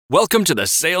Welcome to the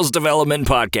Sales Development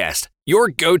Podcast, your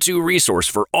go-to resource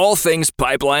for all things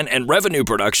pipeline and revenue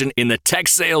production in the tech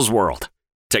sales world.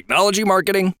 Technology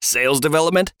marketing, sales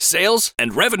development, sales,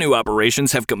 and revenue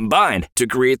operations have combined to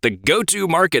create the go-to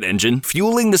market engine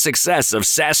fueling the success of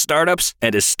SaaS startups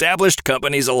and established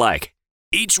companies alike.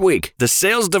 Each week, the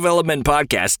Sales Development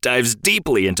Podcast dives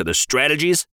deeply into the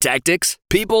strategies, tactics,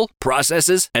 people,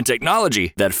 processes, and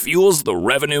technology that fuels the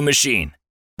revenue machine.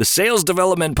 The Sales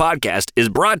Development Podcast is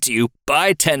brought to you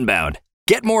by Tenbound.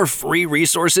 Get more free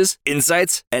resources,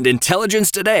 insights, and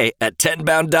intelligence today at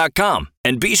tenbound.com.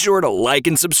 And be sure to like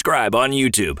and subscribe on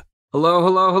YouTube.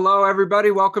 Hello,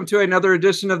 everybody. Welcome to another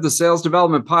edition of the Sales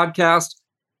Development Podcast.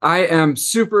 I am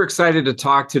super excited to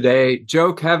talk today.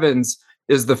 Joe Kevins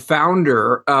is the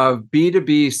founder of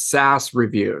B2B SaaS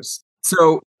reviews.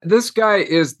 So this guy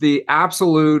is the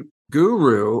absolute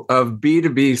guru of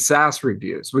B2B SaaS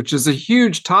reviews, which is a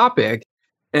huge topic.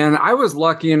 And I was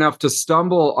lucky enough to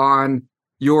stumble on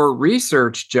your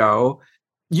research, Joe.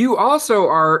 You also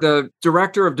are the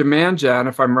director of demand gen,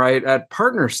 if I'm right, at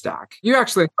PartnerStack. You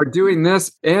actually are doing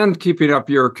this and keeping up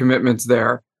your commitments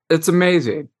there. It's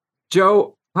amazing.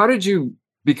 Joe, how did you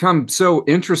become so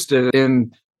interested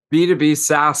in B2B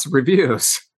SaaS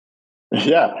reviews?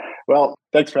 Yeah, well,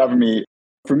 thanks for having me.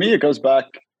 For me, it goes back,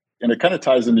 and it kind of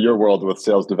ties into your world with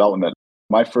sales development.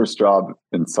 My first job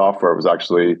in software was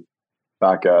actually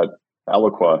back at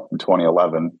Eloqua in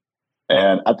 2011.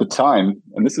 And at the time,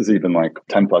 and this is even like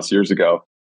 10 plus years ago,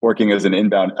 working as an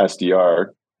inbound SDR,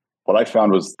 what I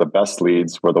found was the best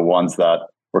leads were the ones that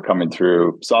were coming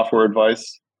through software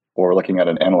advice or looking at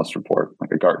an analyst report, like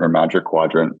a Gartner Magic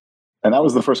Quadrant. And that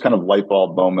was the first kind of light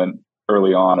bulb moment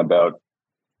early on about,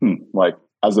 like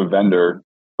as a vendor,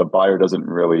 the buyer doesn't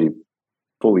really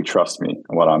fully trust me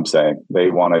in what I'm saying.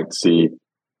 They want to see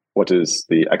what does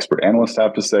the expert analyst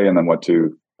have to say, and then what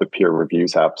do the peer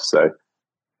reviews have to say.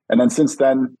 And then since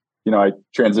then, I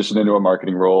transitioned into a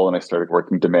marketing role and I started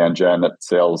working demand gen at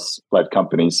sales-led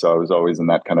companies. So I was always in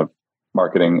that kind of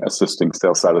marketing assisting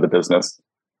sales side of the business.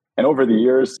 And over the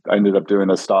years, I ended up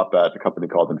doing a stop at a company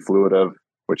called Influitive,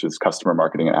 which is customer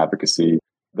marketing and advocacy.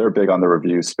 They're big on the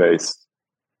review space.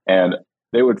 And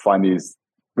they would find these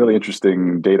really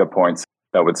interesting data points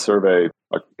that would survey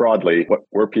broadly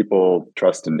where people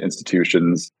trust in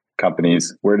institutions,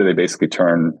 companies, where do they basically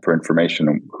turn for information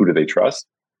and who do they trust?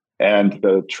 And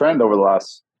the trend over the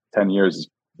last 10 years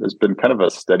has been kind of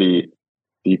a steady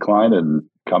decline in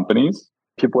companies.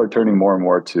 People are turning more and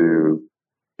more to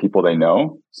people they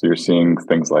know. So you're seeing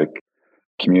things like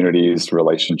communities,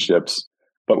 relationships.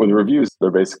 But with reviews,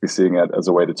 they're basically seeing it as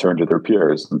a way to turn to their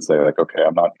peers and say, like, okay,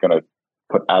 I'm not going to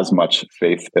put as much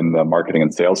faith in the marketing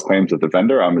and sales claims of the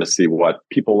vendor. I'm going to see what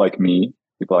people like me,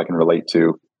 people I can relate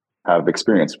to, have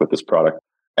experienced with this product.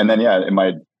 And then, in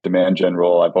my demand gen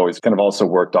role, I've always kind of also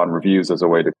worked on reviews as a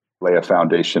way to lay a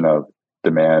foundation of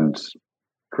demand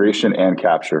creation and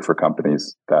capture for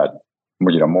companies that,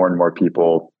 more and more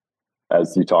people,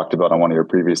 as you talked about on one of your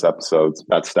previous episodes,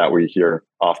 that stat we hear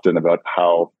often about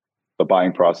how the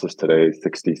buying process today,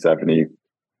 60, 70,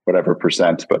 whatever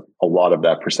percent, but a lot of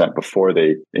that percent before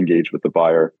they engage with the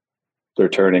buyer, they're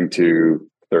turning to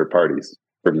third parties,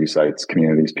 review sites,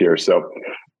 communities, peers. So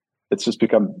it's just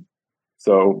become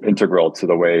so integral to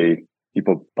the way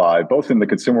people buy, both in the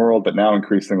consumer world, but now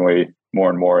increasingly more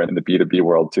and more in the B2B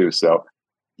world too. So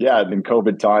in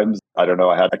COVID times, I don't know,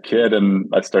 I had a kid and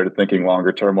I started thinking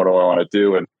longer term, what do I want to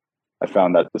do? And I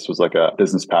found that this was like a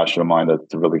business passion of mine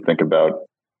to really think about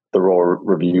the role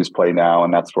reviews play now.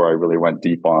 And that's where I really went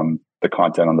deep on the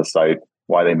content on the site,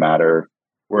 why they matter,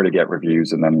 where to get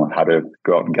reviews, and then how to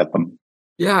go out and get them.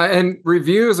 Yeah, and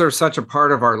reviews are such a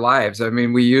part of our lives. I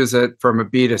mean, we use it from a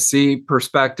B2C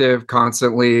perspective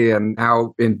constantly, and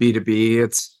now in B2B,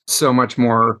 it's so much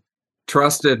more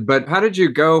trusted. But how did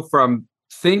you go from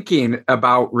thinking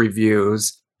about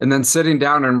reviews and then sitting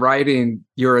down and writing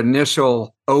your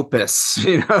initial opus,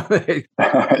 getting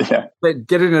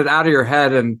it out of your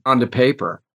head and onto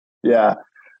paper? Yeah.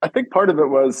 I think part of it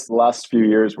was the last few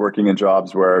years working in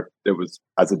jobs where it was,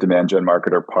 as a demand gen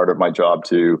marketer, part of my job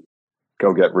to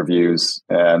go get reviews.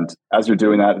 And as you're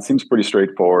doing that, it seems pretty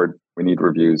straightforward. We need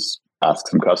reviews, ask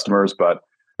some customers. But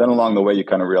then along the way, you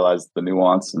kind of realize the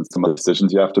nuance and some of the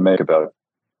decisions you have to make about,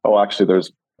 actually, there's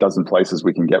a dozen places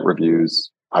we can get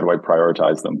reviews. How do I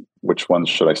prioritize them? Which ones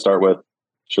should I start with?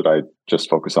 Should I just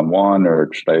focus on one, or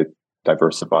should I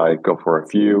diversify, go for a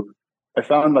few? I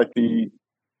found like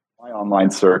my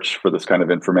online search for this kind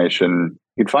of information,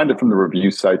 you'd find it from the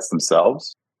review sites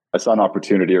themselves. I saw an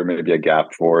opportunity or maybe a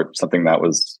gap for something that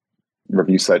was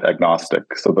review site agnostic.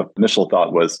 So the initial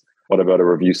thought was, what about a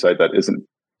review site that isn't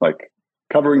like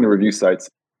covering the review sites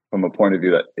from a point of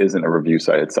view that isn't a review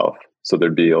site itself. So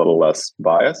there'd be a little less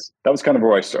bias. That was kind of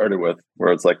where I started with,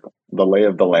 where it's like the lay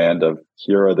of the land of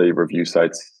here are the review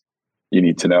sites you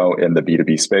need to know in the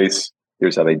B2B space.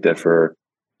 Here's how they differ.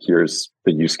 Here's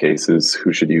the use cases,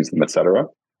 who should use them, et cetera.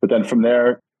 But then from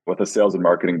there, with a sales and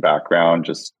marketing background,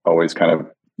 just always kind of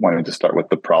wanting to start with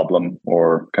the problem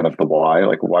or kind of the why,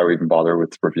 like why we even bother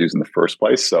with reviews in the first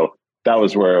place. So that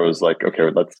was where I was like, okay,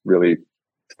 let's really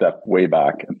step way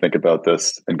back and think about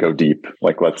this and go deep.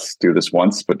 Like, let's do this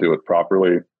once, but do it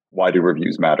properly. Why do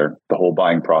reviews matter? The whole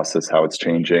buying process, how it's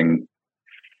changing.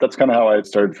 That's kind of how I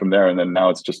started from there. And then now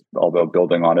it's just all about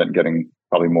building on it and getting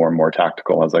probably more and more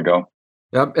tactical as I go.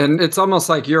 Yep. And it's almost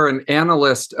like you're an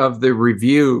analyst of the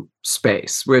review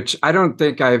space, which I don't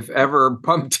think I've ever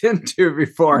bumped into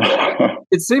before.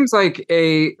 It seems like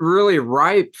a really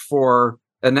ripe for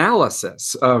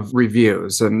analysis of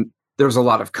reviews. And there's a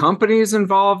lot of companies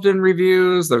involved in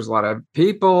reviews. There's a lot of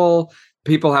people.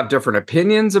 People have different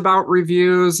opinions about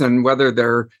reviews and whether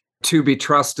they're to be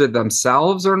trusted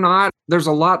themselves or not. There's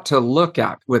a lot to look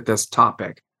at with this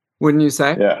topic, wouldn't you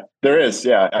say? Yeah, there is.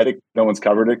 Yeah, I think no one's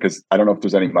covered it because I don't know if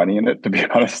there's any money in it, to be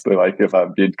honest. Like, if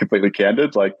I'm being completely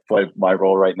candid, like my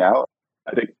role right now,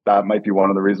 I think that might be one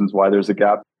of the reasons why there's a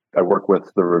gap. I work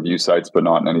with the review sites, but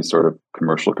not in any sort of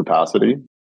commercial capacity.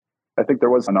 I think there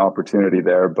was an opportunity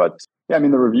there, but yeah, I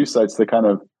mean, the review sites, they kind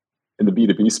of, in the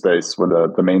B2B space, when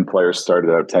the main players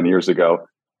started out 10 years ago,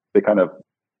 they kind of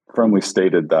firmly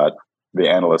stated that the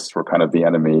analysts were kind of the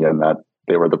enemy and that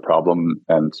they were the problem,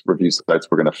 and review sites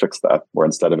were going to fix that, where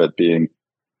instead of it being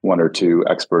one or two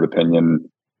expert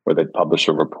opinion where they'd publish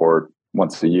a report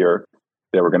once a year,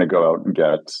 they were going to go out and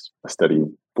get a steady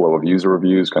flow of user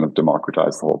reviews, kind of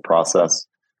democratize the whole process.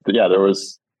 But yeah, there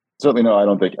was certainly I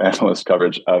don't think analyst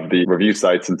coverage of the review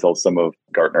sites until some of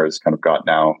Gartner's kind of got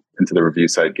now into the review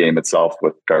site game itself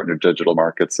with Gartner Digital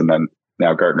Markets and then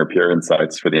now Gartner Peer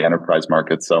Insights for the enterprise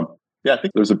market. So yeah, I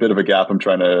think there's a bit of a gap I'm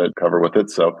trying to cover with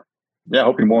it. So yeah,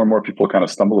 hoping more and more people kind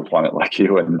of stumble upon it like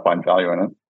you and find value in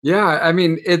it. Yeah, I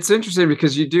mean, it's interesting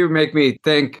because you do make me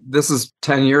think, this is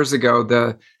 10 years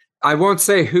ago, I won't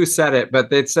say who said it,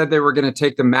 but they said they were going to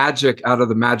take the magic out of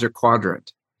the magic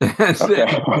quadrant.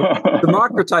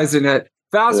 Democratizing it.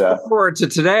 Fast forward to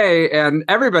today, and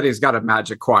everybody's got a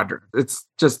magic quadrant. It's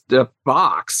just a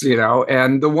box,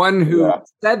 and the one who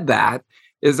said that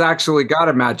is actually got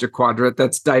a magic quadrant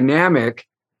that's dynamic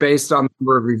based on the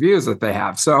number of reviews that they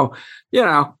have. So,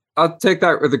 I'll take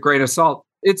that with a grain of salt.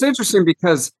 It's interesting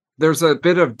because there's a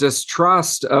bit of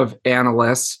distrust of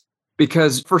analysts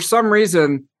because for some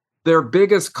reason, their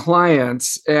biggest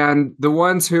clients and the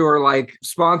ones who are like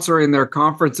sponsoring their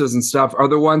conferences and stuff are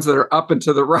the ones that are up and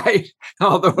to the right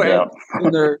all the way in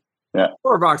their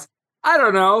floor box. I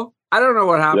don't know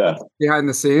what happens behind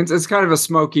the scenes. It's kind of a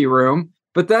smoky room.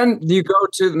 But then you go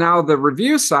to now the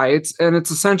review sites and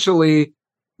it's essentially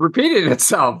repeating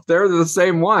itself. They're the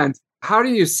same ones. How do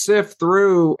you sift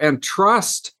through and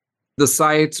trust the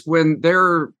sites when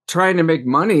they're trying to make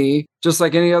money just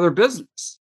like any other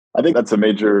business? I think that's a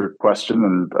major question.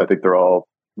 And I think they're all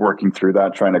working through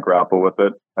that, trying to grapple with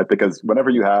it. I think as whenever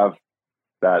you have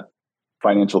that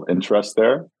financial interest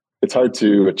there, it's hard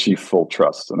to achieve full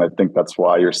trust. And I think that's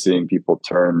why you're seeing people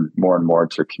turn more and more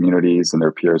to communities and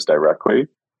their peers directly,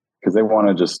 because they want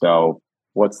to just know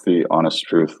what's the honest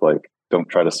truth. Like, don't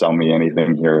try to sell me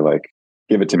anything here. Like,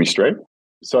 give it to me straight.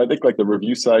 So I think like the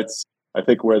review sites, I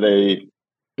think where they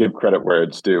give credit where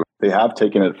it's due, they have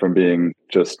taken it from being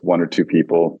just one or two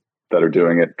people that are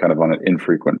doing it kind of on an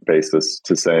infrequent basis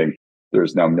to saying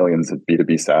there's now millions of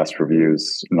B2B SaaS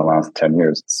reviews in the last 10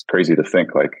 years. It's crazy to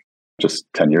think like just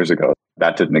 10 years ago,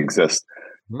 that didn't exist.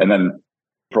 Mm-hmm. And then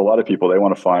for a lot of people, they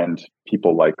want to find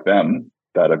people like them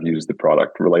that have used the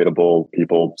product, relatable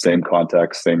people, same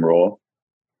context, same role.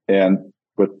 And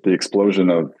with the explosion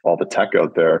of all the tech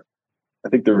out there, I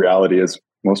think the reality is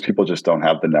most people just don't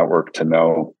have the network to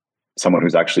know someone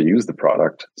who's actually used the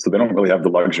product. So they don't really have the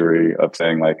luxury of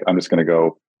saying like, I'm just going to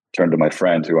go turn to my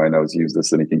friend who I know has used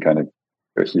this and he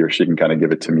or she can kind of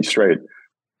give it to me straight.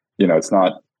 It's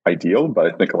not ideal, but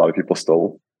I think a lot of people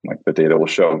still, like the data will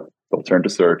show, they'll turn to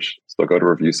search, still go to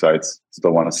review sites,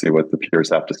 still want to see what the peers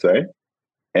have to say.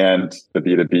 And the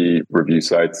B2B review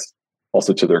sites,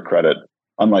 also to their credit,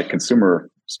 unlike consumer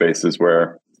spaces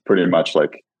where pretty much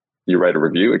like you write a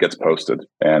review, it gets posted.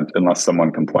 And unless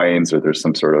someone complains or there's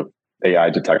some sort of AI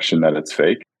detection that it's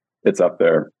fake, it's up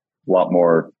there. A lot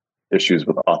more issues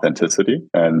with authenticity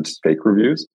and fake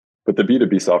reviews. But the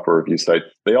B2B software review site,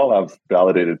 they all have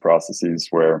validated processes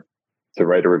where to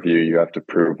write a review, you have to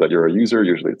prove that you're a user.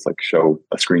 Usually it's like show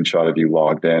a screenshot of you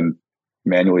logged in,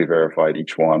 manually verified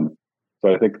each one.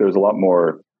 So I think there's a lot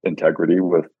more integrity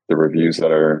with the reviews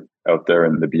that are out there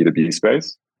in the B2B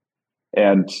space.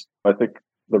 And I think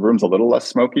the room's a little less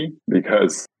smoky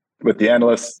because with the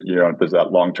analysts, there's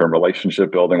that long-term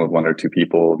relationship building with one or two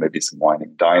people, maybe some wine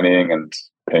and dining and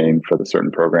paying for the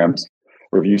certain programs.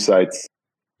 Review sites,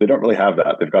 they don't really have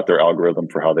that. They've got their algorithm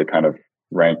for how they kind of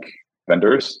rank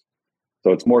vendors.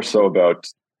 So it's more so about,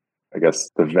 I guess,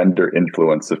 the vendor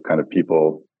influence of kind of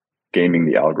people gaming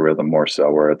the algorithm more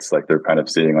so, where it's like they're kind of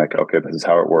seeing like, okay, this is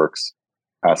how it works.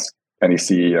 Ask any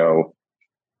CEO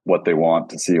what they want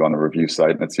to see on a review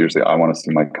site. And it's usually, I want to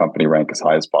see my company rank as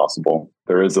high as possible.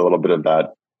 There is a little bit of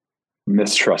that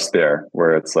mistrust there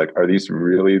where it's like, are these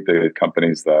really the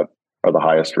companies that are the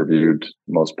highest reviewed,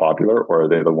 most popular, or are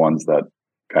they the ones that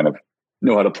kind of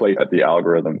know how to play at the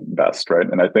algorithm best, right?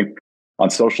 And I think on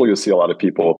social, you'll see a lot of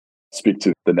people speak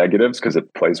to the negatives because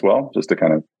it plays well, just to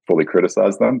kind of fully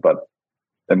criticize them. But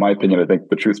in my opinion, I think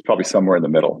the truth is probably somewhere in the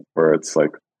middle, where it's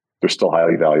like they're still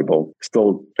highly valuable,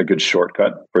 still a good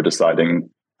shortcut for deciding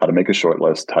how to make a short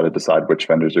list, how to decide which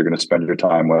vendors you're going to spend your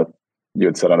time with. You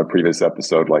had said on a previous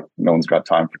episode, like no one's got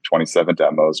time for 27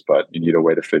 demos, but you need a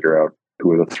way to figure out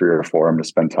who are the 3 or 4 to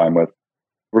spend time with.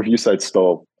 Review sites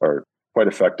still are quite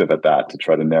effective at that, to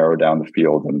try to narrow down the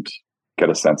field and get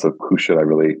a sense of who should I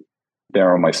really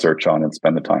narrow my search on and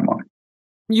spend the time on.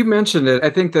 You mentioned it. I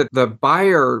think that the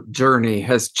buyer journey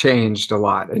has changed a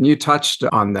lot, and you touched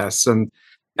on this. And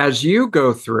as you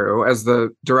go through as the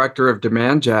director of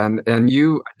demand gen and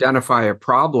you identify a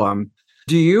problem,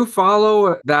 do you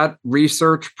follow that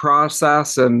research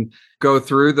process and go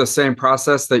through the same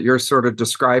process that you're sort of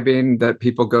describing that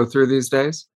people go through these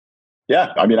days?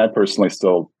 Yeah. I mean, I personally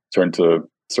still turn to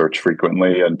search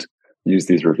frequently and use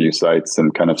these review sites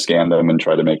and kind of scan them and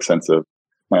try to make sense of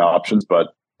my options. But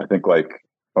I think like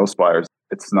most buyers,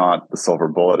 it's not the silver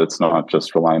bullet. It's not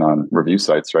just relying on review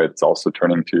sites, right? It's also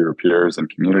turning to your peers and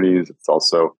communities. It's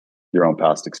also your own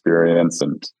past experience.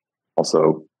 And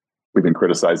also, we've been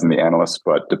criticizing the analysts,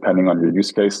 but depending on your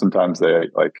use case, sometimes they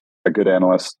like a good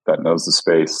analyst that knows the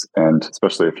space. And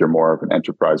especially if you're more of an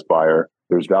enterprise buyer,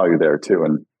 there's value there too.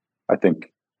 And I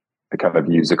think I kind of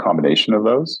use a combination of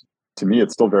those. To me,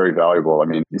 it's still very valuable. I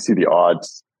mean, you see the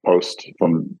odds post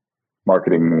from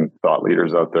marketing thought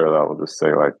leaders out there that will just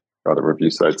say like, oh, the review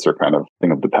sites are kind of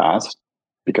thing of the past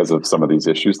because of some of these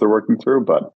issues they're working through.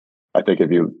 But I think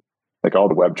if you like all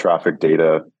the web traffic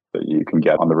data that you can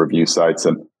get on the review sites,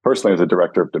 and personally as a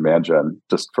director of demand gen,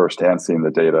 just firsthand seeing the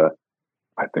data,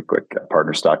 I think like at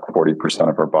PartnerStack, 40%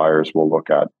 of our buyers will look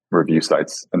at review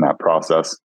sites in that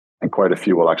process, and quite a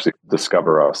few will actually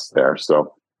discover us there.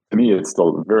 So to me, it's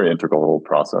still a very integral whole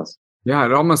process. Yeah,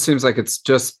 it almost seems like it's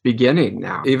just beginning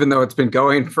now, even though it's been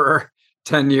going for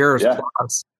 10 years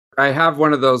plus. I have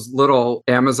one of those little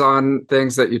Amazon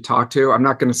things that you talk to. I'm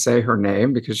not going to say her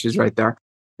name because she's right there.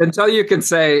 Until you can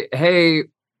say, hey,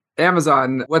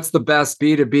 Amazon, what's the best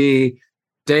B2B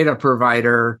data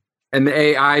provider? And the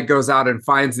AI goes out and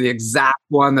finds the exact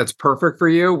one that's perfect for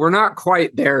you. We're not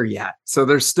quite there yet. So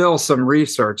there's still some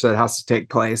research that has to take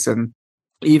place and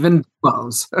even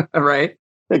close, right?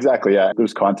 Exactly. Yeah.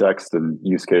 There's context and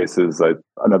use cases.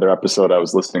 Another episode I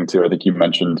was listening to, I think you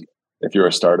mentioned if you're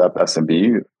a startup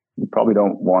SMB, you probably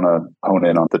don't want to hone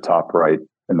in on the top right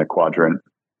in the quadrant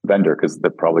vendor because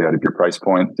they're probably out of your price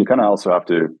point. You kind of also have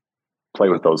to play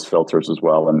with those filters as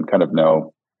well and kind of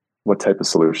know what type of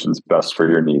solution's best for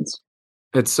your needs.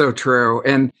 It's so true.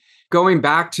 And going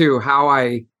back to how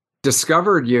I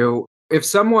discovered you, if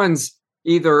someone's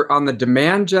either on the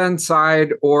demand gen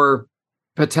side or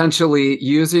potentially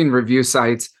using review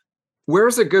sites,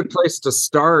 where's a good place to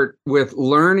start with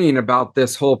learning about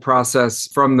this whole process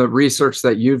from the research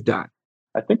that you've done?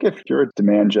 I think if you're a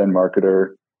demand gen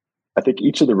marketer, I think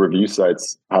each of the review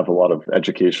sites have a lot of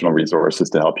educational resources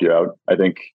to help you out. I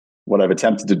think what I've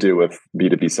attempted to do with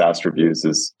B2B SaaS reviews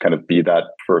is kind of be that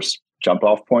first jump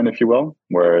off point, if you will,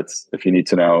 where it's if you need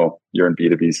to know you're in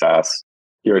B2B SaaS,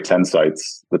 here are 10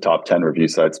 sites, the top 10 review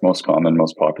sites, most common,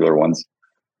 most popular ones.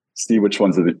 See which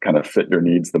ones that kind of fit your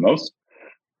needs the most.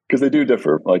 Because they do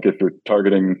differ. Like if you're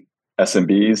targeting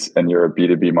SMBs and you're a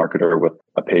B2B marketer with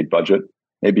a paid budget,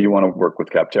 maybe you want to work with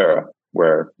Capterra,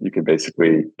 where you can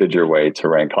basically bid your way to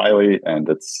rank highly, and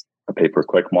it's a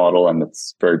pay-per-click model, and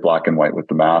it's very black and white with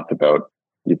the math about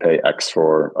you pay X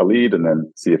for a lead and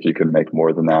then see if you can make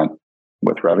more than that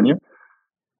with revenue.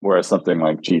 Whereas something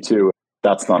like G2,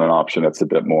 that's not an option. It's a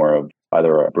bit more of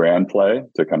either a brand play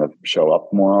to kind of show up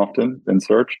more often in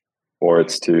search, or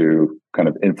it's to kind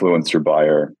of influence your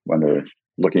buyer when they're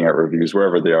looking at reviews,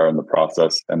 wherever they are in the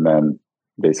process, and then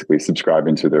basically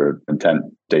subscribing to their intent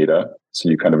data. So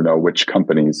you kind of know which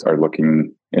companies are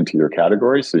looking into your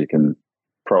category, so you can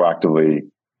proactively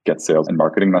get sales and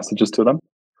marketing messages to them.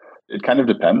 It kind of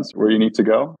depends where you need to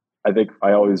go. I think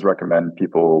I always recommend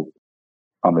people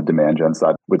on the demand gen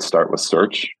side would start with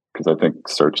search, because I think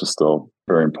search is still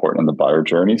very important in the buyer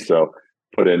journey. So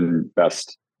put in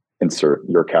best, insert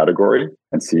your category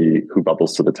and see who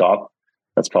bubbles to the top.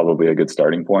 That's probably a good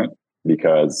starting point,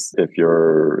 because if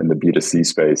you're in the B2C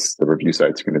space, the review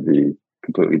site's going to be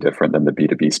completely different than the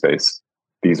B2B space.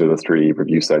 These are the 3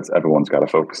 review sites everyone's got to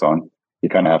focus on. You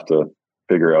kind of have to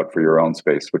figure out for your own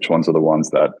space which ones are the ones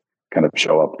that kind of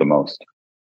show up the most.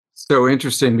 So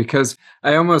interesting, because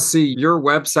I almost see your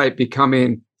website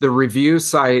becoming the review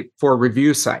site for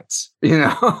review sites,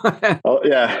 Oh,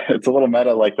 yeah. It's a little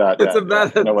meta like that. It's a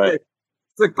meta. No way.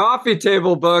 It's a coffee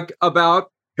table book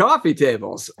about coffee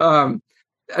tables.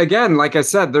 Again, like I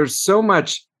said, there's so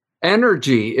much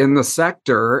energy in the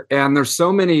sector, and there's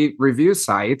so many review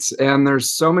sites, and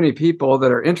there's so many people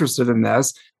that are interested in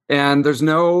this, and there's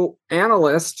no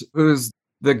analyst who's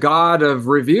the god of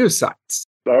review sites.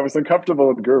 I was uncomfortable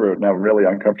with Guru, now really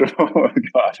uncomfortable with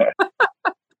God.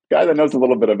 Guy that knows a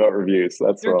little bit about reviews.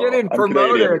 That's You're getting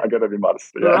promoted. I gotta be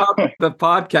modest. Yeah. The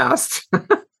podcast.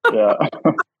 Yeah.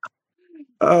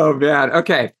 Oh man.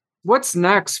 Okay. What's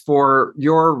next for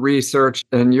your research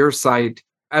and your site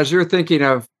as you're thinking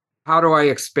of how do I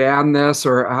expand this,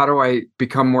 or how do I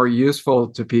become more useful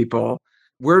to people?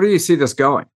 Where do you see this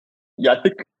going? Yeah, I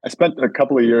think I spent a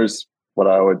couple of years, what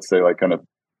I would say, like kind of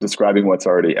describing what's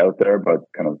already out there, but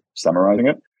kind of summarizing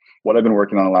it. What I've been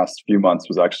working on the last few months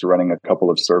was actually running a couple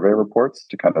of survey reports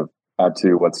to kind of add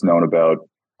to what's known about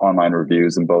online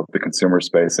reviews in both the consumer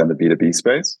space and the B2B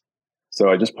space.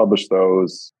 So I just published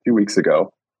those 2 weeks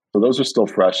ago. So those are still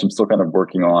fresh. I'm still kind of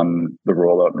working on the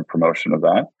rollout and promotion of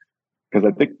that, because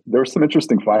I think there were some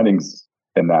interesting findings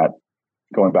in that.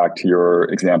 Going back to your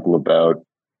example about,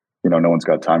 no one's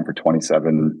got time for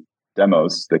 27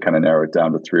 demos, they kind of narrow it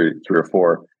down to three or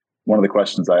four. One of the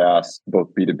questions I asked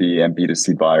both B2B and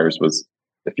B2C buyers was,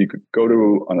 if you could go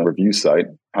to on a review site,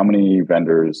 how many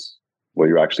vendors will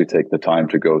you actually take the time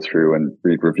to go through and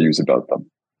read reviews about them?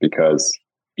 Because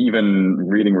even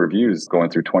reading reviews,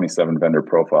 going through 27 vendor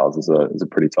profiles is a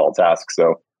pretty tall task.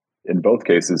 So in both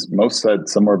cases, most said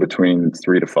somewhere between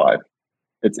 3 to 5.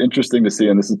 It's interesting to see,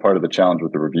 and this is part of the challenge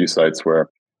with the review sites, where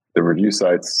the review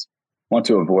sites want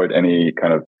to avoid any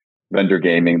kind of vendor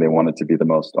gaming. They want it to be the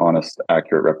most honest,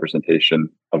 accurate representation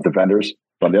of the vendors.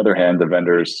 But on the other hand, the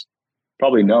vendors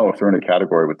probably know if they're in a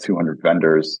category with 200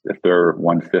 vendors, if they're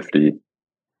 150,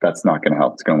 that's not going to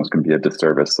help. It's almost going to be a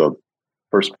disservice. So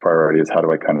first priority is, how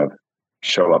do I kind of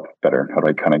show up better? How do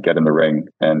I kind of get in the ring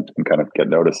and kind of get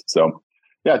noticed? So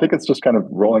yeah, I think it's just kind of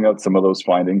rolling out some of those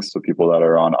findings so people that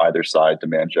are on either side,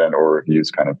 demand gen or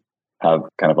reviews, kind of have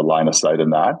kind of a line of sight in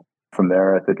that. From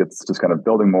there, I think it's just kind of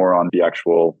building more on the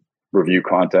actual review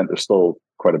content. There's still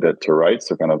quite a bit to write,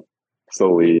 so kind of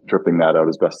slowly dripping that out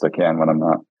as best I can when I'm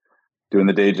not doing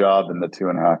the day job and the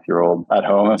 2.5-year-old at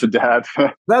home as a dad.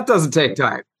 That doesn't take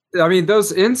time. I mean,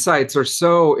 those insights are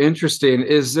so interesting.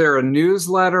 Is there a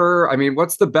newsletter? I mean,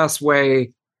 what's the best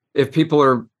way, if people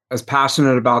are as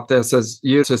passionate about this as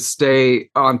you, to stay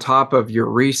on top of your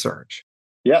research?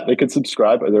 Yeah, they could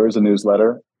subscribe. There is a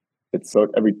newsletter. It's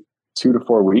every 2 to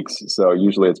 4 weeks. So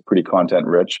usually it's pretty content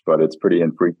rich, but it's pretty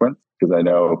infrequent, because I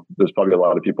know there's probably a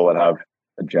lot of people that have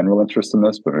a general interest in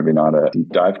this, but maybe not a deep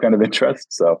dive kind of interest.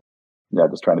 So yeah,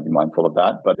 just trying to be mindful of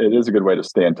that. But it is a good way to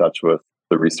stay in touch with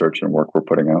the research and work we're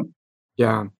putting out.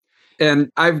 Yeah. And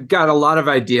I've got a lot of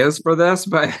ideas for this,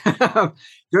 but a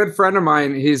good friend of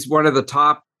mine, he's one of the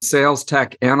top sales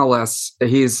tech analysts.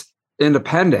 He's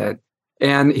independent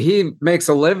and he makes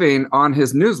a living on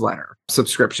his newsletter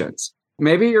subscriptions.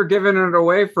 Maybe you're giving it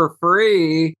away for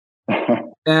free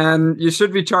and you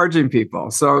should be charging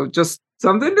people. So just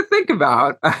something to think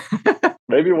about.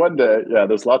 Maybe one day. Yeah,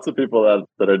 there's lots of people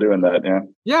that are doing that. Yeah.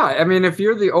 Yeah. I mean, if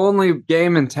you're the only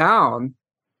game in town,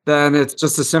 then it's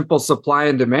just a simple supply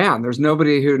and demand. There's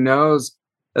nobody who knows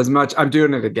as much. I'm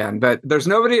doing it again, but there's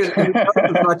nobody who knows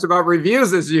as much about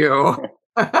reviews as you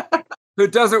who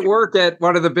doesn't work at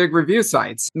one of the big review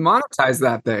sites. Monetize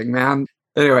that thing, man.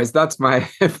 Anyways, that's my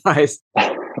advice.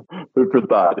 Food for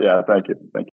thought. Yeah, thank you.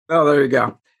 Oh, there you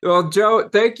go. Well, Joe,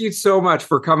 thank you so much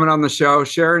for coming on the show,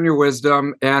 sharing your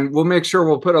wisdom, and we'll make sure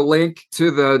we'll put a link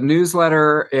to the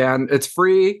newsletter, and it's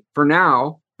free for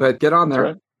now, but get on there.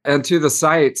 Right. And to the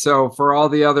site. So for all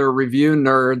the other review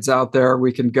nerds out there,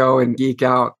 we can go and geek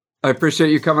out. I appreciate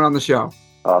you coming on the show.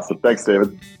 Awesome. Thanks,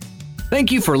 David.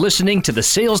 Thank you for listening to the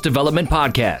Sales Development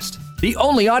Podcast, the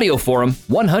only audio forum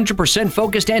 100%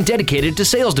 focused and dedicated to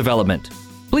sales development.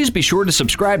 Please be sure to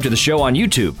subscribe to the show on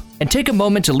YouTube and take a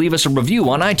moment to leave us a review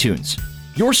on iTunes.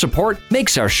 Your support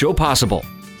makes our show possible.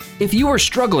 If you are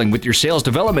struggling with your sales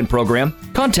development program,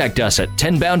 contact us at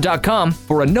 10bound.com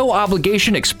for a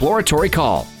no-obligation exploratory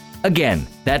call. Again,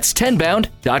 that's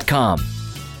 10bound.com.